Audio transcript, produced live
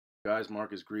Guys,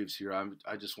 Marcus Greaves here.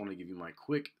 I just want to give you my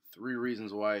quick 3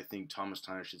 reasons why I think Thomas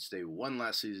Tyner should stay one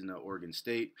last season at Oregon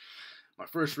State. My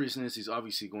first reason is he's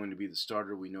obviously going to be the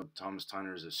starter. We know Thomas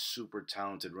Tyner is a super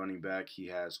talented running back. He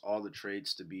has all the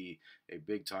traits to be a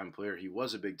big-time player. He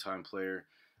was a big-time player,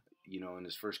 in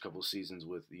his first couple seasons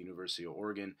with the University of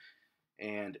Oregon.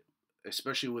 And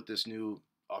especially with this new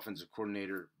offensive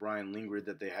coordinator, Brian Lingard,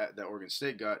 that Oregon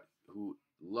State got, who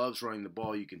loves running the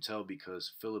ball. You can tell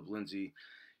because Philip Lindsay,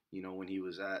 when he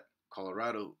was at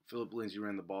Colorado, Philip Lindsay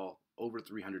ran the ball over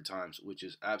 300 times, which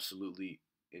is absolutely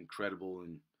incredible,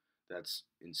 and that's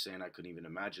insane. I couldn't even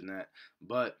imagine that.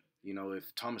 But,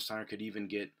 if Thomas Tyner could even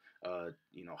get,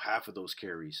 half of those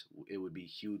carries, it would be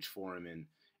huge for him.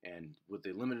 And with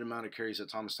the limited amount of carries that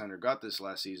Thomas Tyner got this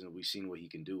last season, we've seen what he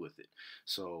can do with it.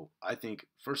 So I think,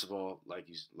 first of all,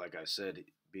 like I said,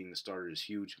 being the starter is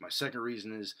huge. My second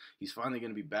reason is he's finally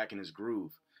going to be back in his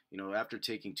groove. After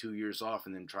taking 2 years off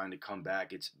and then trying to come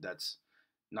back, that's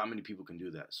not many people can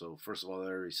do that. So first of all, that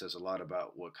already says a lot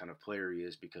about what kind of player he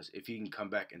is, because if he can come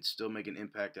back and still make an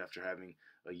impact after having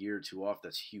a year or two off,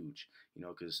 that's huge.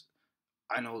 Because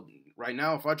I know right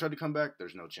now if I tried to come back,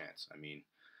 there's no chance. I mean,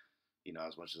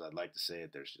 as much as I'd like to say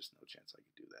it, there's just no chance I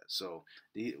could do that. So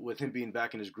with him being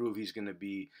back in his groove, he's going to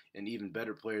be an even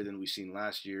better player than we've seen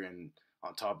last year. And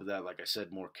on top of that, like I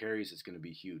said, more carries, it's going to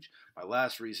be huge. My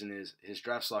last reason is his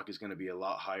draft stock is going to be a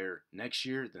lot higher next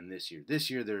year than this year.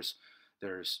 This year, there's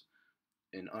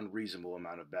an unreasonable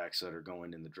amount of backs that are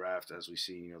going in the draft. As we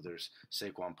see, there's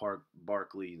Saquon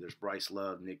Barkley, there's Bryce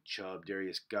Love, Nick Chubb,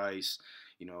 Darius Geis,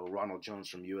 Ronald Jones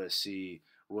from USC,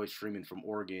 Royce Freeman from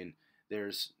Oregon.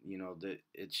 There's,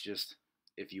 it's just,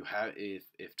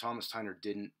 if Thomas Tyner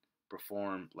didn't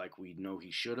perform like we know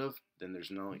he should have, then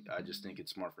I just think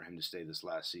it's smart for him to stay this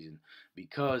last season,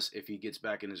 because if he gets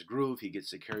back in his groove, he gets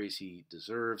the carries he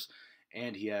deserves,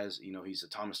 and he has, he's a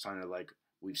Thomas Tyner like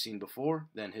we've seen before,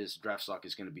 then his draft stock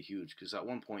is going to be huge, because at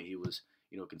one point he was,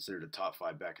 considered a top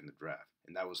 5 back in the draft,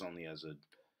 and that was only as a,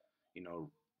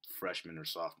 freshman or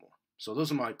sophomore. So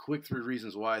those are my quick 3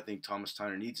 reasons why I think Thomas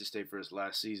Tyner needs to stay for his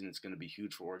last season. It's going to be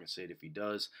huge for Oregon State if he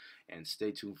does, and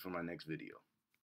stay tuned for my next video.